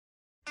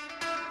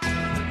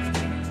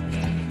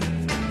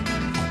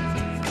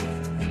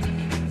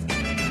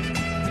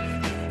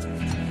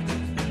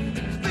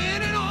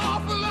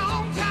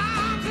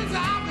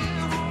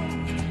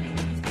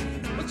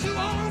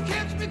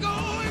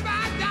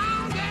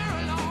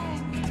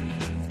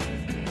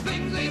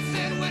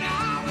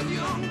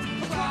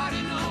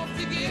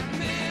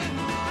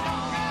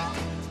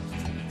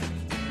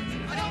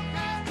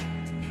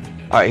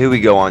All right, here we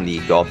go on the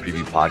Golf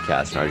Preview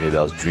Podcast on RJ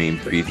Bell's Dream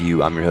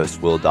Preview. I'm your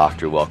host, Will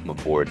Doctor. Welcome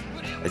aboard.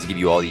 Let's give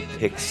you all the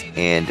picks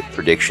and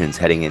predictions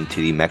heading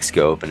into the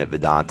Mexico Open at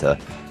Vidanta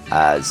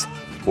as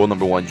world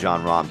number one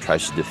Jon Rahm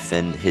tries to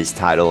defend his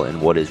title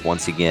in what is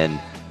once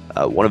again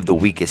one of the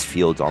weakest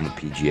fields on the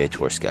PGA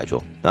Tour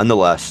schedule.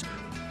 Nonetheless,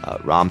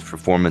 Rahm's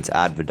performance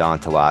at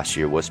Vidanta last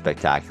year was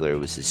spectacular. It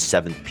was his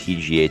seventh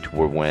PGA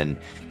Tour win.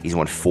 He's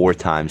won 4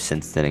 times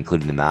since then,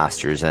 including the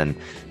Masters, and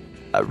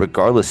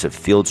regardless of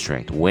field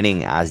strength,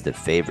 winning as the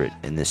favorite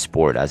in this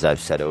sport, as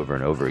I've said over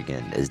and over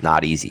again, is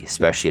not easy,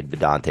 especially at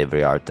Vidanta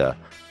Vallarta,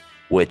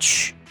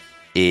 which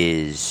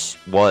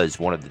was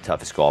one of the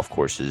toughest golf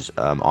courses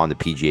on the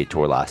PGA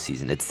Tour last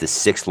season. It's the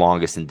 6th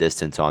longest in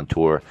distance on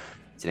tour.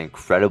 It's an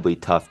incredibly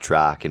tough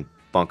track, and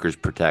bunkers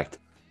protect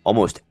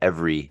almost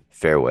every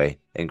fairway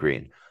and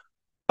green.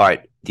 All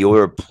right, the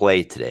order of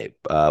play today.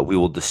 We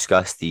will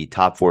discuss the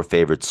top 4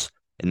 favorites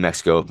in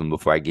Mexico Open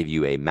before I give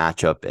you a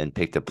matchup and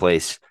pick the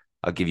place.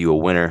 I'll give you a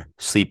winner,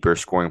 sleeper,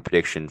 scoring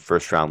prediction,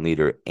 first round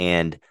leader,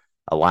 and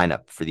a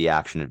lineup for the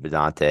action at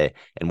Vidanta,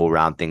 and we'll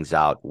round things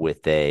out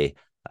with a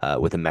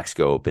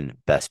Mexico Open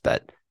best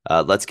bet.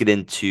 Let's get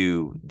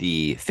into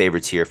the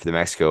favorites here for the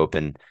Mexico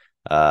Open.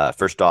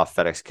 First off,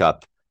 FedEx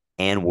Cup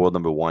and world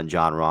number one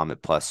Jon Rahm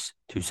at plus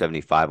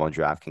 275 on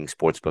DraftKings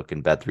Sportsbook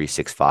and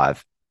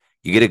Bet365.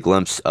 You get a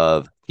glimpse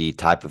of the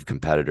type of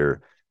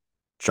competitor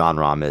Jon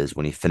Rahm is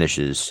when he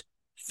finishes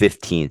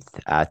 15th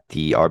at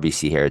the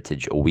RBC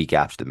Heritage a week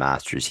after the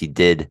Masters. He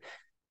did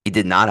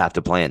not have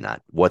to play in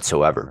that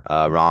whatsoever.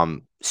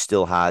 Rahm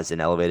still has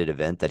an elevated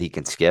event that he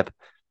can skip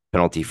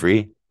penalty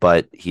free,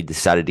 but he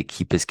decided to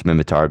keep his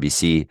commitment to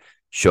RBC,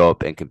 show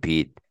up and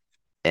compete,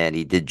 and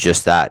he did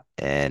just that.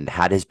 And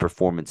had his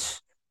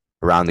performance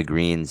around the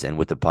greens and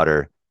with the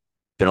putter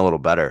been a little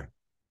better,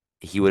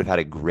 he would have had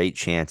a great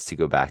chance to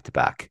go back to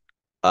back.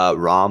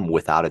 Rahm,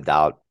 without a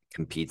doubt,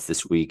 competes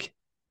this week.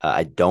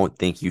 I don't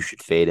think you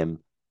should fade him.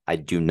 I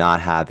do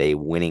not have a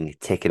winning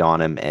ticket on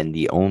him, and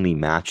the only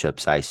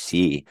matchups I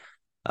see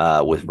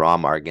with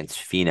Rahm are against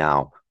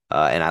Finau,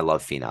 and I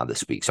love Finau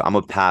this week. So I'm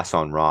going to pass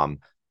on Rahm.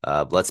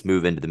 Let's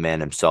move into the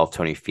man himself,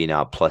 Tony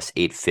Finau, plus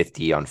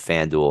 850 on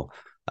FanDuel.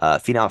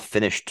 Finau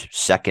finished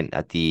second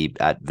at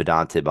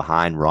Vidanta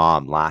behind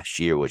Rahm last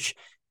year, which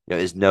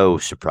is no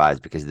surprise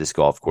because this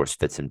golf course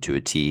fits him to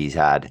a T. He's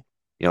had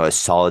a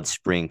solid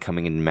spring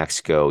coming into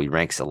Mexico. He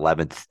ranks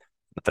 11th in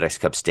the FedEx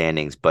Cup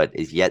standings, but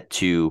is yet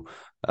to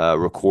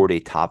record a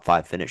top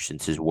 5 finish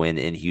since his win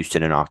in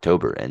Houston in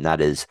October, and that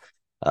is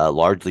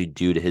largely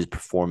due to his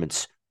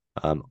performance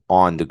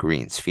on the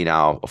greens.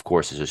 Finau, of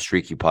course, is a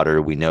streaky putter.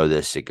 We know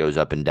this. It goes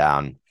up and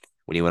down.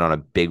 When he went on a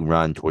big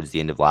run towards the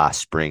end of last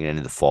spring and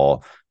into the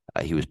fall,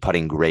 he was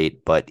putting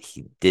great, but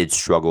he did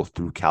struggle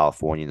through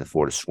California in the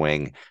Florida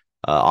swing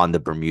on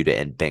the Bermuda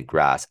and bent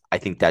grass. I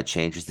think that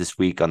changes this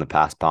week on the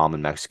Pass Palm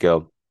in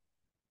Mexico.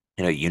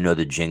 You know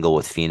the jingle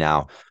with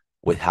Finau,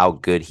 with how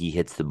good he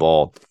hits the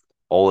ball.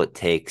 All it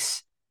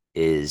takes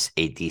is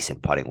a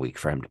decent putting week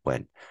for him to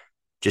win.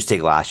 Just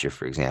take last year,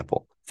 for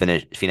example.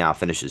 Finau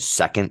finishes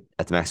second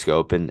at the Mexico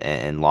Open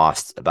and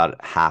lost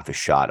about half a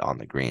shot on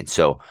the green.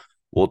 So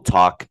we'll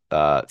talk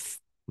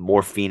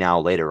more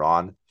Finau later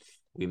on.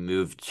 We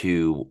move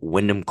to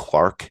Wyndham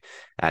Clark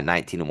at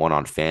 19-1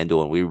 on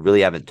FanDuel, and we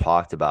really haven't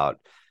talked about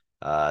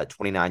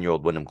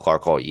 29-year-old Wyndham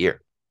Clark all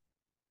year.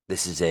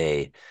 This is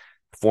a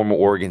former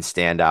Oregon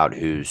standout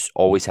who's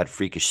always had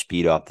freakish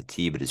speed off the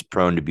tee, but is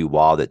prone to be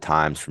wild at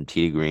times from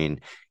tee to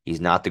green.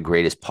 He's not the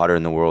greatest putter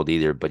in the world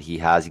either, but he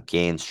has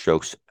gained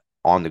strokes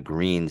on the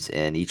greens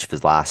in each of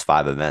his last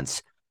 5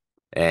 events.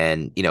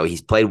 And,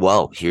 he's played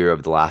well here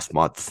over the last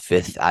month,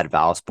 5th at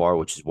Valspar,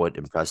 which is what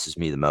impresses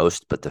me the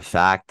most. But the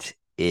fact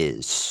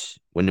is,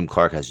 Wyndham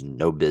Clark has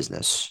no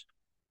business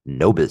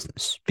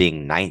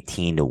being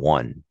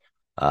 19-1 in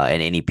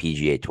any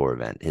PGA Tour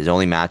event. His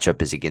only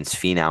matchup is against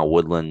Finau,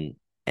 Woodland,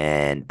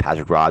 and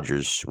Patrick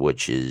Rogers,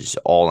 which is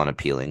all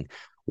unappealing.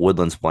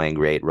 Woodland's playing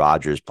great.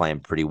 Rogers playing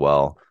pretty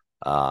well.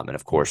 And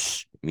of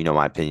course,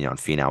 my opinion on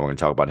Finau. We're going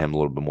to talk about him a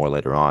little bit more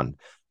later on.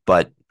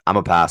 But I'm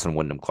a pass on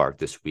Wyndham Clark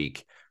this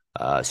week.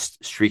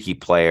 Streaky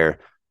player.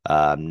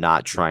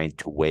 Not trying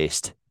to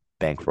waste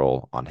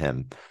bankroll on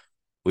him.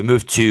 We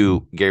move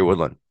to Gary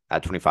Woodland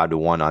at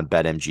 25-1 on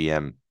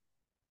BetMGM.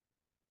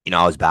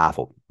 I was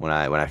baffled when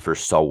I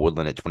first saw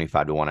Woodland at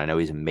 25-1. I know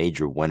he's a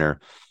major winner,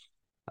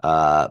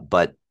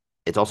 but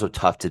it's also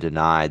tough to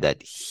deny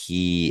that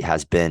he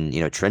has been,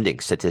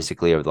 trending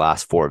statistically over the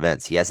last 4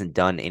 events. He hasn't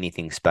done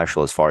anything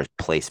special as far as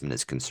placement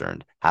is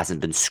concerned. Hasn't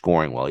been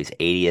scoring well. He's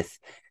 80th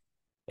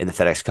in the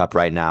FedEx Cup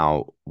right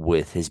now,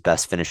 with his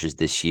best finishes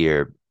this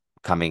year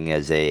coming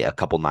as a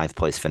couple 9th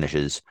place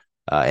finishes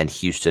in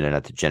Houston and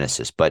at the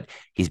Genesis. But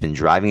he's been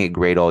driving it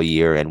great all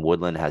year, and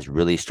Woodland has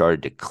really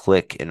started to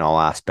click in all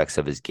aspects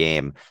of his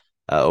game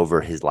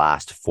over his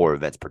last 4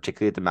 events,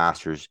 particularly at the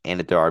Masters and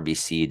at the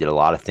RBC. Did a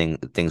lot of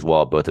things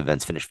well at both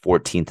events, finished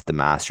 14th at the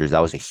Masters. That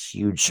was a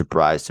huge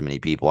surprise to many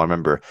people. I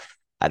remember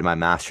at my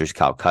Masters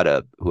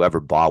Calcutta, whoever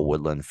bought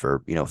Woodland for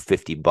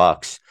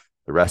 $50,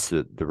 the rest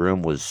of the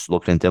room was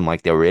looking at them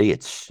like they were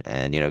idiots.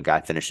 And,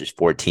 guy finishes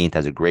 14th,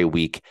 has a great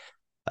week,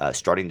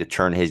 starting to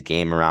turn his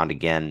game around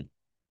again.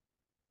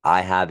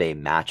 I have a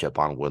matchup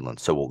on Woodland.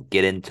 So we'll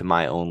get into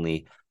my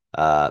only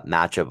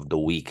matchup of the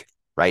week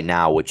right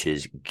now, which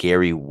is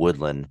Gary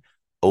Woodland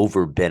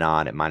over Ben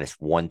On at minus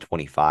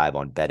 125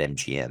 on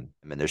BetMGM.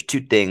 I mean, there's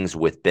two things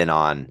with Ben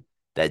On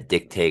that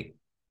dictate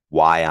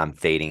why I'm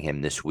fading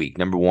him this week.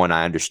 Number one,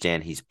 I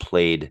understand he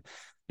played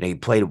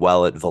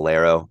well at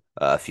Valero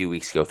a few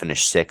weeks ago,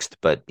 finished sixth,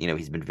 but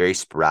he's been very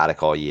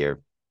sporadic all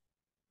year.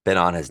 Ben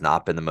On has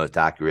not been the most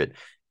accurate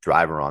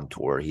driver on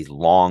tour. He's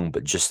long,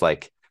 but just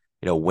like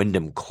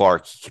Wyndham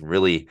Clark, he can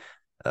really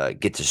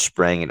get to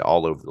spraying it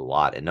all over the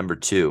lot. And number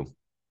two,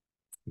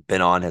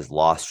 Ben On has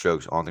lost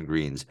strokes on the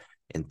greens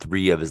in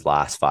 3 of his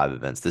last 5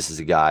 events. This is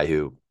a guy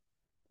who,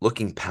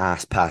 looking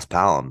past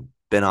Palom,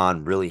 Ben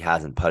On really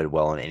hasn't putted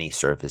well on any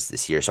surface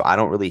this year. So I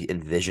don't really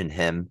envision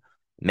him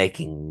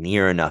making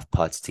near enough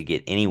putts to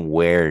get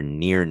anywhere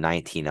near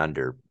 19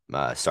 under.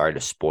 Sorry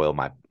to spoil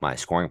my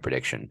scoring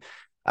prediction.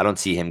 I don't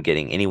see him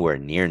getting anywhere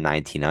near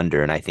 19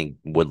 under, and I think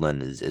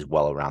Woodland is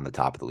well around the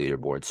top of the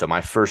leaderboard. So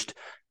my first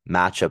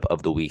matchup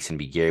of the week is going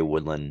to be Gary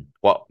Woodland.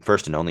 Well,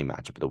 first and only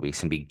matchup of the week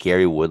is going to be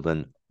Gary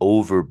Woodland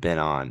over Ben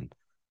On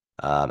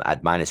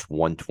at minus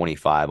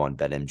 125 on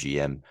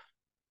BetMGM.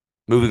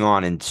 Moving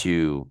on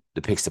into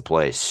the picks to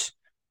place.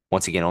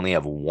 Once again, only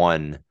have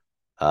one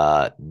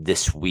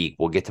this week.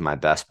 We'll get to my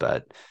best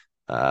bet,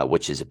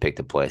 which is a pick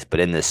to place. But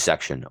in this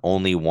section,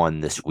 only one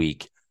this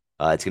week.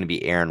 It's going to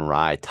be Aaron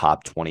Rai,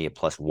 top 20 at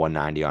plus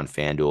 190 on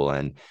FanDuel.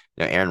 And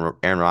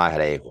Aaron Rai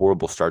had a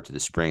horrible start to the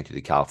spring through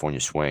the California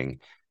swing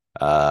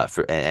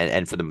for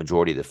the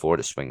majority of the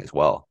Florida swing as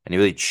well. And he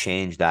really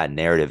changed that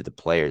narrative of the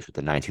players with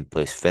the 19th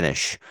place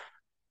finish.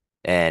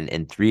 And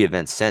in 3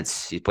 events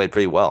since, he's played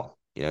pretty well.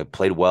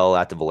 Played well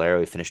at the Valero.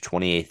 He finished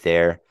 28th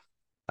there.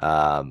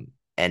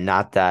 And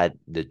not that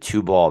the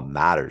 2-ball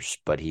matters,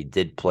 but he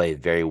did play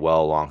very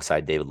well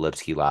alongside David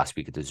Lipsky last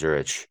week at the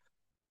Zurich.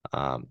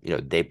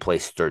 They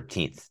placed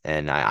 13th.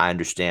 And I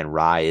understand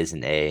Rai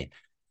isn't a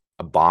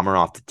bomber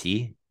off the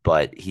tee,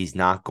 but he's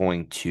not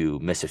going to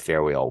miss a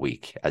fairway all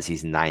week as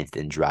he's 9th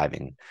in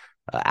driving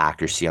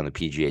accuracy on the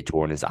PGA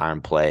Tour, and his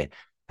iron play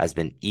has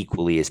been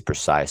equally as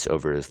precise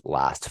over his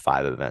last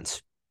 5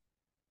 events.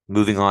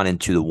 Moving on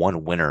into the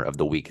one winner of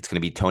the week, it's going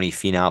to be Tony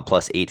Finau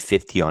plus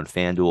 850 on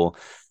FanDuel.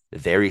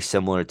 Very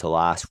similar to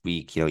last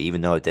week.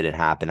 Even though it didn't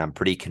happen, I'm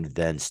pretty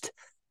convinced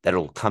that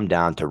it'll come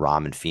down to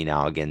Rahm and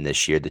Finau again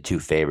this year, the 2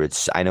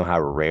 favorites. I know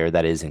how rare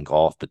that is in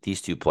golf, but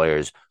these 2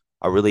 players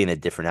are really in a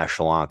different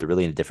echelon. They're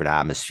really in a different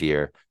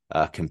atmosphere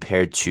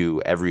compared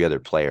to every other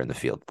player in the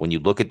field. When you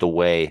look at the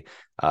way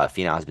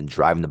Finau has been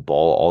driving the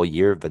ball all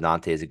year,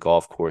 Vidanta is a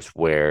golf course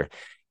where,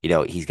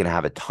 he's going to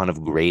have a ton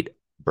of great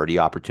birdie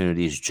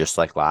opportunities just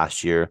like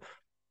last year.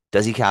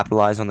 Does he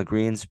capitalize on the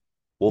greens?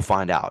 We'll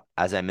find out.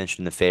 As I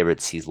mentioned, the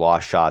favorites, he's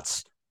lost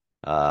shots.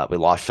 We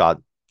lost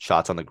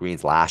shots on the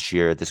greens last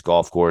year at this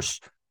golf course,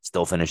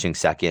 still finishing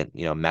second.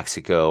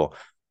 Mexico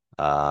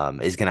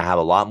is going to have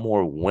a lot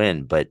more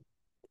wind, but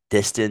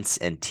distance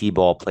and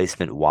tee-ball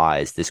placement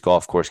wise, this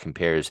golf course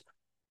compares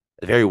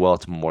very well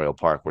to Memorial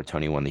Park, where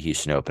Tony won the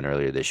Houston Open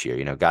earlier this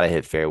year. Got to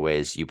hit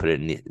fairways. You put it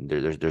in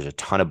there's a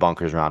ton of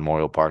bunkers around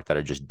Memorial Park that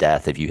are just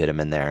death if you hit them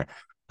in there.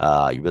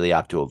 You really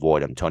have to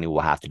avoid them. Tony will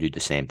have to do the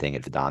same thing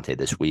at Vidante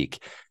this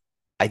week.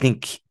 I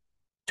think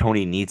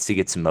Tony needs to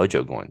get some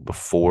mojo going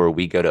before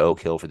we go to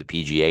Oak Hill for the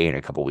PGA in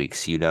a couple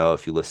weeks.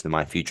 If you listen to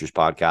my Futures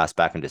podcast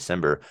back in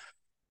December,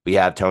 we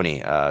have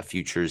Tony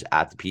Futures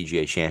at the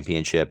PGA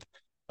Championship.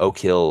 Oak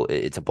Hill,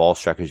 it's a ball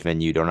strikers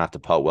venue. You don't have to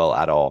putt well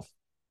at all.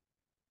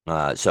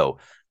 So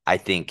I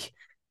think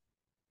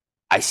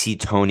I see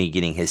Tony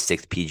getting his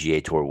 6th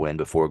PGA Tour win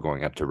before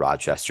going up to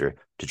Rochester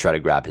to try to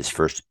grab his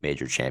first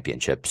major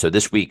championship. So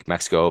this week,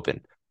 Mexico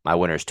Open, my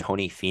winner is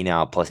Tony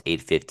Finau plus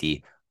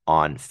 850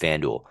 on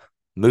FanDuel.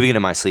 Moving into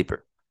my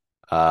sleeper,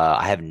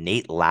 I have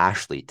Nate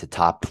Lashley to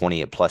top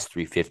 20 at plus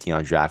 350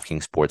 on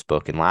DraftKings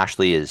Sportsbook. And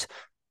Lashley is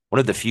one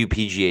of the few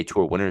PGA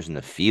Tour winners in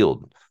the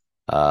field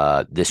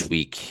this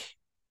week.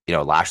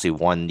 Lashley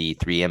won the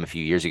 3M a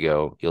few years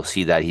ago. You'll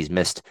see that he's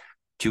missed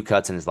 2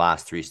 cuts in his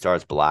last 3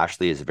 starts, but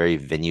Lashley is a very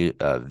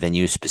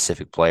venue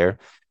specific player.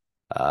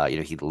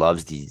 He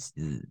loves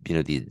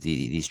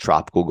these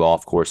tropical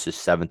golf courses.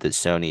 7th at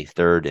Sony,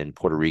 3rd in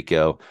Puerto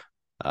Rico.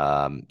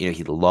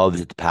 He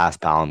loves the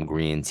past Palom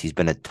greens. He's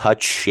been a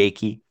touch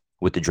shaky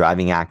with the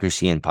driving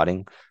accuracy and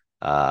putting.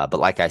 But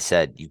like I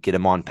said, you get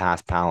him on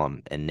past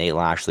Palom and Nate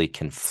Lashley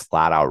can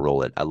flat out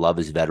roll it. I love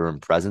his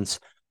veteran presence.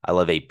 I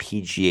love a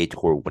PGA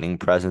Tour winning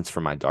presence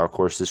for my dark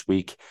horse this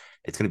week.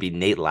 It's going to be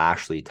Nate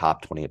Lashley,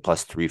 top 20 at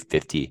plus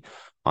 350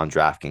 on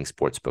DraftKings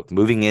Sportsbook.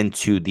 Moving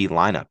into the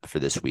lineup for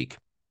this week.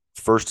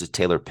 First is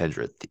Taylor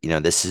Pendrith.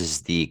 This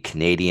is the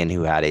Canadian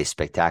who had a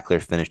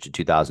spectacular finish to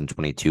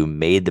 2022,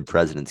 made the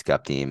President's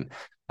Cup team,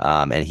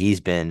 and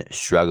he's been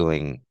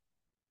struggling,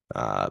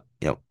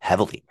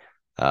 heavily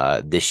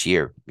this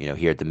year,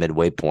 here at the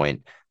midway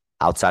point,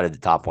 outside of the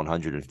top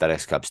 100 in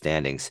FedEx Cup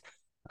standings.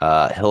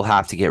 He'll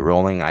have to get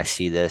rolling. I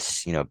see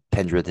this.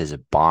 Pendrith is a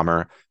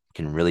bomber,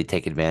 can really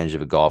take advantage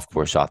of a golf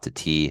course off the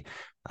tee.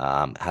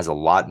 Has a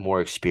lot more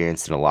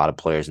experience than a lot of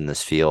players in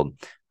this field.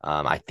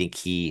 I think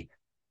he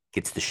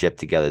gets the ship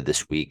together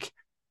this week,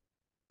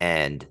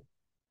 and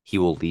he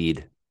will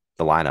lead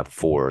the lineup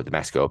for the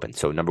Mexico Open.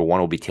 So number one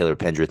will be Taylor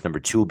Pendrith. Number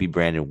two will be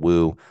Brandon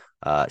Wu,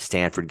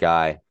 Stanford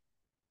guy,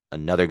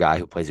 another guy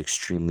who plays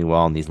extremely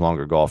well on these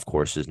longer golf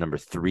courses. Number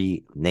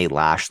three, Nate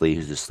Lashley,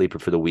 who's the sleeper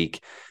for the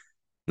week.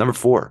 Number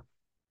four,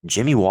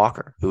 Jimmy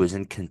Walker, who was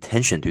in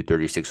contention through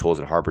 36 holes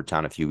at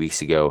Harbortown a few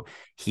weeks ago.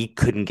 He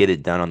couldn't get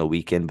it done on the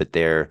weekend, but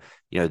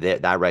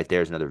that right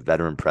there is another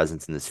veteran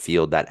presence in this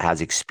field that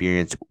has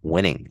experience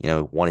winning.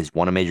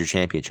 Won a major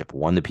championship,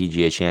 won the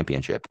PGA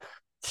championship.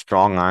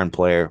 Strong iron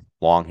player,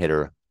 long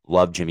hitter.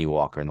 Love Jimmy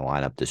Walker in the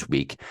lineup this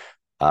week.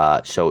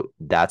 So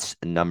that's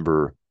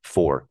number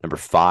four. Number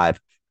five,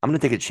 I'm going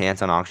to take a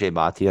chance on Akshay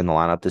Bhatia in the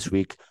lineup this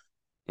week.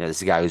 This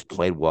is a guy who's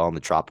played well in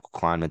the tropical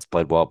climates,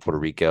 played well at Puerto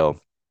Rico,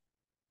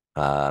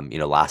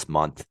 last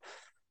month.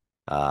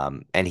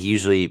 And he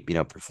usually,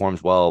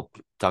 performs well.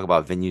 Talk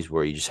about venues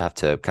where you just have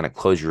to kind of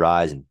close your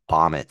eyes and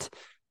bomb it.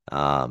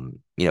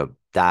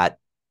 That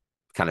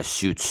kind of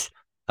suits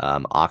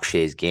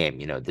Akshay's game.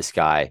 This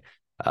guy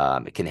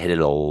can hit it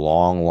a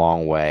long,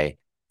 long way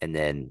and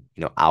then,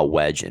 out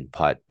wedge and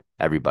putt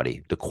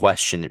everybody. The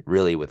question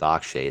really with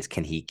Akshay is,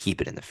 can he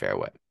keep it in the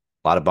fairway?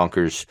 A lot of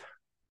bunkers,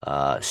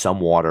 some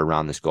water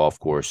around this golf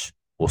course.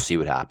 We'll see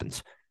what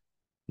happens.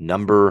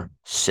 Number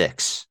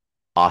six,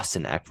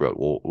 Austin Eckroat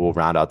will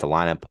round out the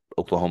lineup.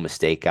 Oklahoma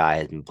State guy,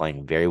 has been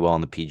playing very well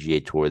on the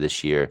PGA Tour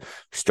this year,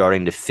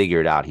 starting to figure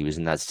it out. He was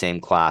in that same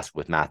class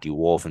with Matthew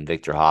Wolff and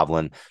Victor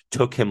Hovland.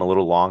 Took him a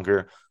little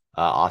longer.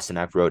 Austin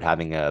Eckroat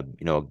having a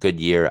good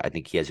year. I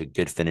think he has a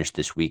good finish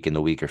this week in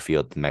the weaker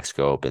field, the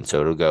Mexico Open.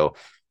 So it'll go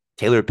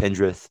Taylor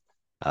Pendrith,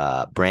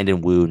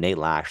 Brandon Wu, Nate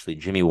Lashley,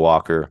 Jimmy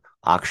Walker,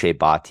 Akshay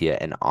Bhatia,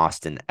 and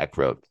Austin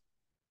Eckroat.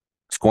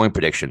 Scoring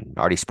prediction,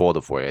 already spoiled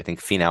it for you. I think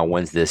Finau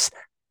wins this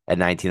at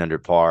 19 under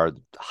par,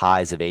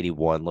 highs of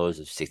 81, lows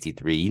of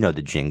 63. You know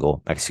the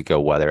jingle. Mexico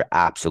weather,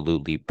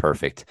 absolutely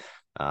perfect.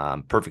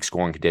 Perfect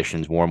scoring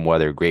conditions, warm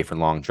weather, great for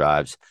long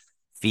drives.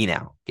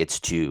 Finau gets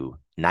to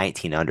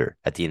 19 under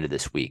at the end of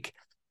this week.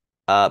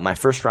 My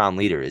first round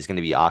leader is going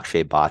to be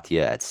Akshay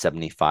Bhatia at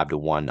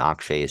 75-1.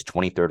 Akshay is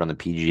 23rd on the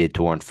PGA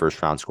Tour in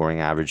first round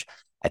scoring average.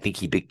 I think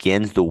he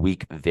begins the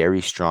week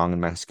very strong in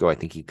Mexico. I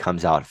think he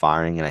comes out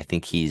firing, and I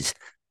think he's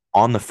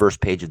on the first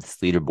page of this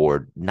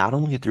leaderboard, not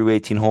only through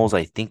 18 holes.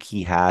 I think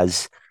he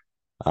has,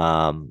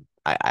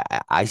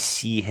 I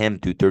see him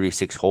through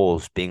 36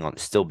 holes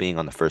still being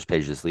on the first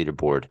page of this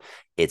leaderboard.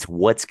 It's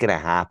what's going to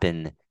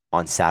happen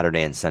on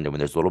Saturday and Sunday when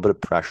there's a little bit of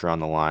pressure on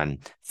the line.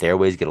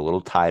 Fairways get a little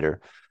tighter.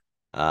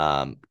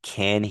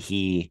 Can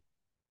he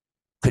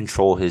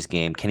control his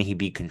game? Can he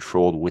be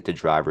controlled with the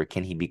driver?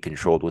 Can he be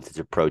controlled with his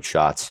approach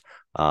shots?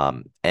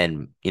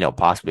 And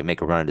possibly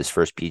make a run at his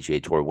first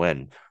PGA Tour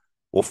win.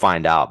 We'll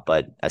find out.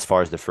 But as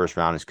far as the first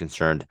round is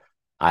concerned,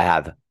 I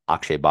have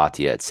Akshay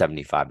Bhatia at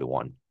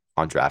 75-1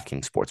 on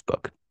DraftKings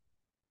Sportsbook.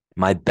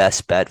 My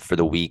best bet for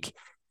the week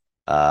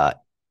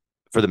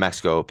for the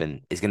Mexico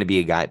Open is going to be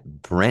a guy,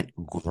 Brent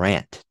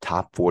Grant,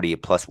 top 40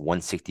 plus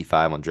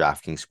 165 on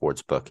DraftKings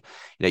Sportsbook.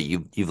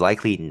 You've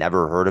likely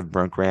never heard of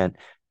Brent Grant.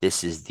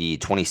 This is the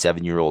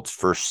 27-year-old's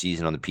first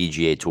season on the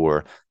PGA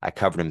Tour. I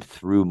covered him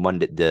through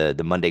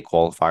the Monday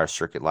qualifier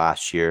circuit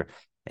last year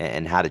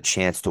and had a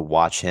chance to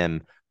watch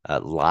him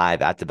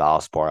live at the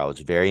Valspar. I was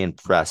very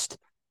impressed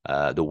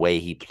the way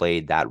he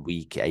played that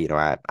week,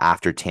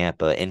 after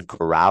Tampa in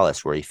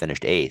Corrales, where he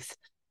finished 8th.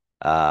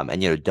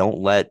 And don't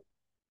let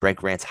Brent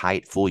Grant's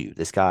height fool you.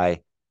 This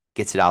guy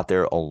gets it out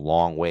there a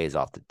long ways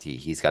off the tee.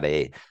 He's got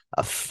a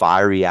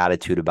fiery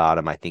attitude about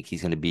him. I think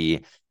he's going to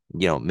be,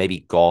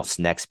 maybe golf's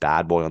next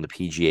bad boy on the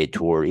PGA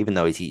Tour, even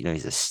though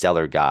he's a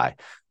stellar guy.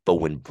 But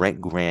when Brent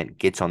Grant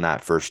gets on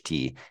that first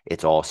tee,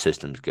 it's all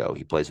systems go.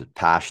 He plays with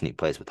passion. He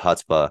plays with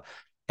chutzpah.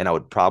 And I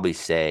would probably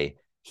say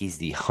he's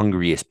the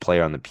hungriest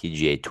player on the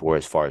PGA Tour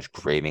as far as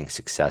craving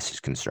success is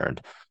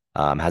concerned.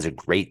 Has a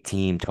great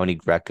team. Tony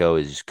Greco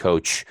is his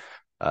coach.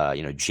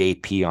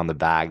 JP on the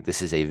bag.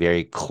 This is a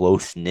very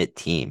close-knit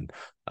team.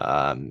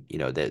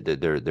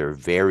 They're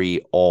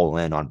very all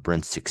in on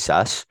Brent's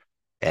success.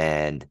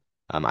 And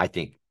I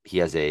think he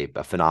has a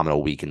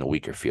phenomenal week in the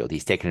weaker field.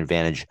 He's taken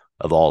advantage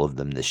of all of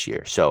them this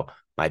year. So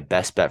my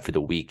best bet for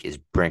the week is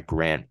Brent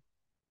Grant,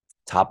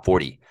 top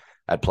 40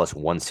 at plus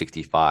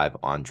 165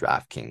 on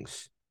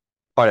DraftKings.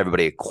 All right,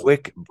 everybody, a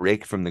quick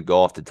break from the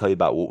golf to tell you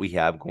about what we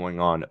have going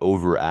on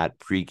over at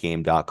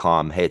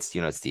pregame.com. Hey, it's the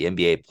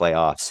NBA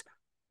playoffs.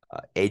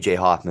 AJ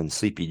Hoffman,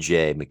 Sleepy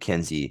J,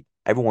 McKenzie,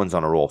 everyone's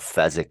on a roll.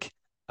 Fezzik.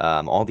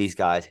 All these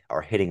guys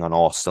are hitting on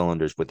all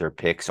cylinders with their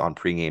picks on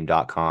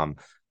pregame.com.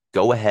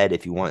 Go ahead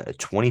if you want a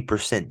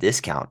 20%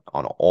 discount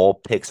on all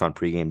picks on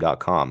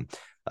pregame.com.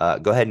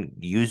 Go ahead and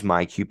use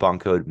my coupon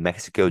code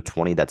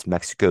Mexico20. That's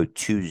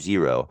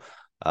Mexico20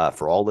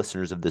 for all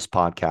listeners of this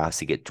podcast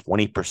to get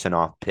 20%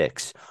 off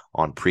picks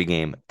on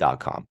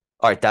pregame.com.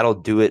 All right, that'll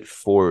do it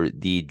for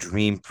the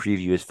dream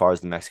preview as far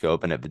as the Mexico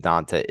Open at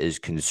Vidanta is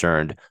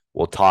concerned.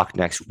 We'll talk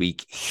next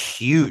week.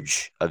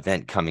 Huge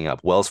event coming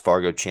up. Wells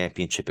Fargo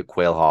Championship at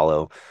Quail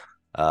Hollow,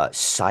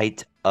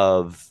 site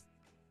of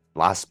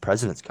last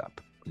President's Cup.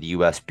 The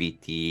U.S.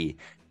 beat the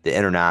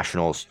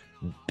internationals.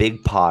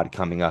 Big pod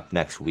coming up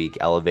next week,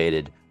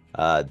 elevated.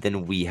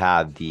 Then we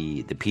have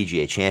the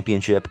PGA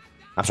Championship.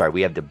 I'm sorry,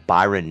 we have the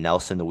Byron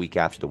Nelson the week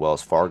after the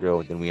Wells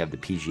Fargo. Then we have the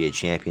PGA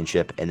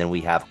Championship, and then we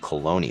have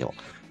Colonial.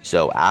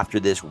 So after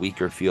this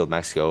weaker field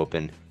Mexico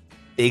Open,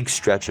 big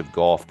stretch of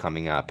golf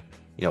coming up.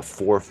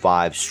 4 or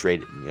 5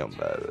 straight,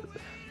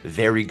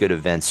 very good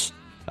events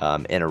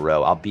in a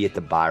row. I'll be at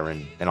the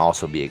Byron and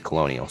also be at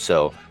Colonial.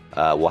 So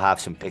we'll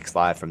have some picks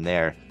live from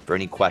there. For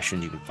any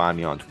questions, you can find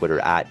me on Twitter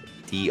at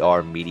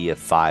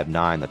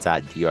drmedia59. That's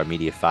at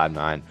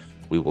drmedia59.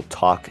 We will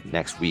talk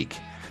next week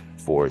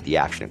for the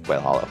action at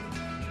Quail Hollow.